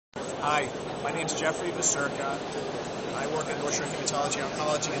Hi, my name is Jeffrey Vacirca. I work at North Shore Hematology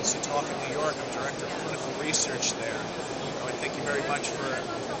Oncology in Setauket, New York. I'm Director of Clinical Research there. I want to thank you very much for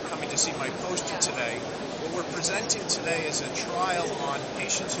coming to see my poster today. What we're presenting today is a trial on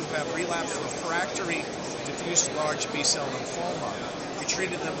patients who have relapsed refractory diffuse large B-cell lymphoma. We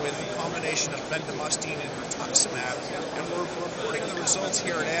treated them with a combination of bendamustine and rituximab, and we're reporting the results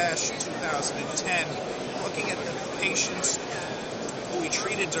here at ASH 2010, looking at the patients who we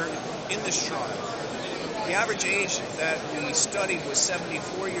treated in this trial. The average age that we studied was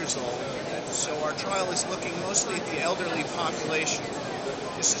 74 years old, so our trial is looking mostly at the elderly population.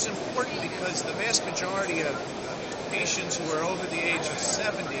 This is important because the vast majority of patients who are over the age of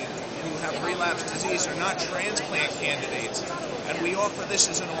 70 who have relapsed disease are not transplant candidates, and we offer this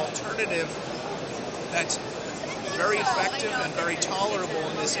as an alternative that's very effective and very tolerable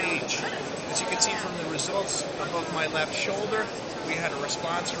in this age. As you can see from the results above my left shoulder, we had a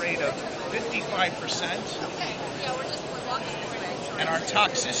response rate of 55%, and our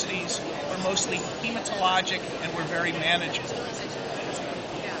toxicities were mostly hematologic and were very manageable.